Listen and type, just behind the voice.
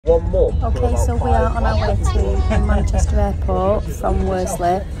Okay, so we are on our way to Manchester Airport from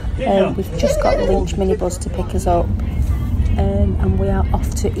Worsley. We've just got the Lynch minibus to pick us up, and we are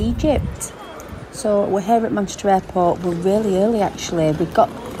off to Egypt. So we're here at Manchester Airport. We're really early actually.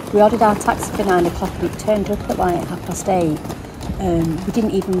 We ordered our taxi for 9 o'clock and it turned up at like 8:30. We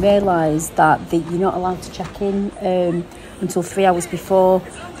didn't even realise that you're not allowed to check in until 3 hours before.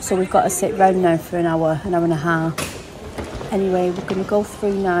 So we've got to sit round now for an hour and a half. Anyway, we're going to go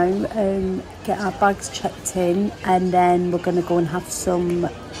through now, get our bags checked in, and then we're going to go and have some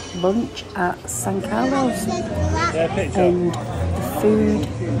lunch at San Carlos. And the food,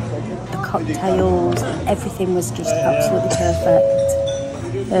 the cocktails, everything was just absolutely perfect.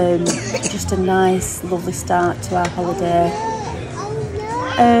 Just a nice, lovely start to our holiday.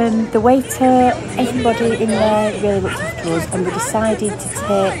 The waiter, everybody in there really looked after us, and we decided to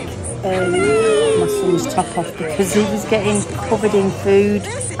take my son's top off because he was getting covered in food.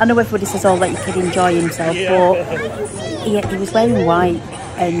 I know everybody says, oh, let your kid enjoy himself, but he was wearing white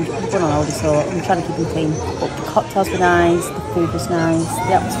and we're on holiday, so I'm trying to keep him clean. But the cocktails were nice, the food was nice,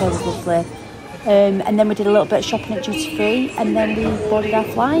 the atmosphere was lovely. And then we did a little bit of shopping at duty free, and then we boarded our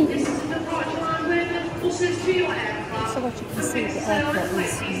flight. So what you can see, the airport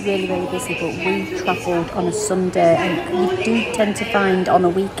is really, really busy, but we travelled on a Sunday, and you do tend to find on a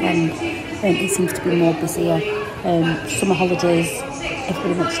weekend it seems to be more busier. Summer holidays,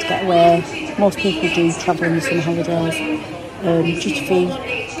 everybody wants to get away. Most people do travel in the summer holidays. Duty free,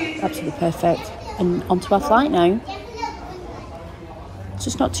 absolutely perfect. And onto our flight now. It's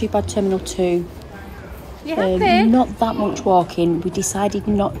just not too bad, Terminal 2. Not that much walking. We decided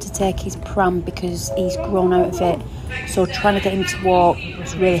not to take his pram because he's grown out of it. So trying to get him to walk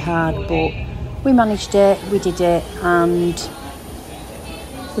was really hard, but we managed it, we did it, and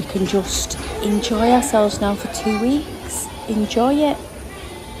we can just enjoy ourselves now for 2 weeks. Enjoy it.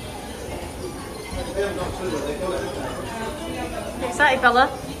 Excited, Bella?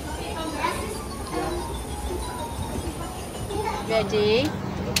 Ready?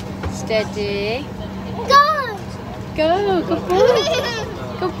 Steady. Go! Go, good boy.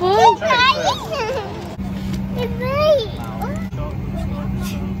 Good boy.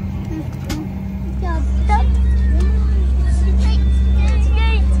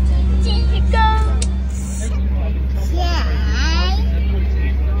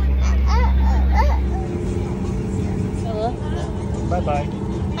 Bye-bye.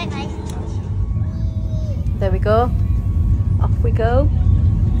 Bye-bye. There we go. Off we go.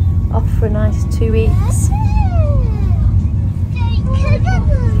 Off for a nice 2 weeks.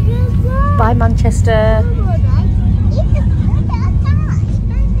 Bye, Manchester.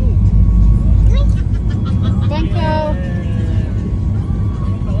 Thank you.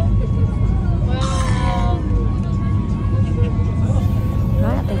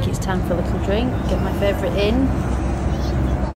 Right, I think it's time for a little drink. Get my favourite in.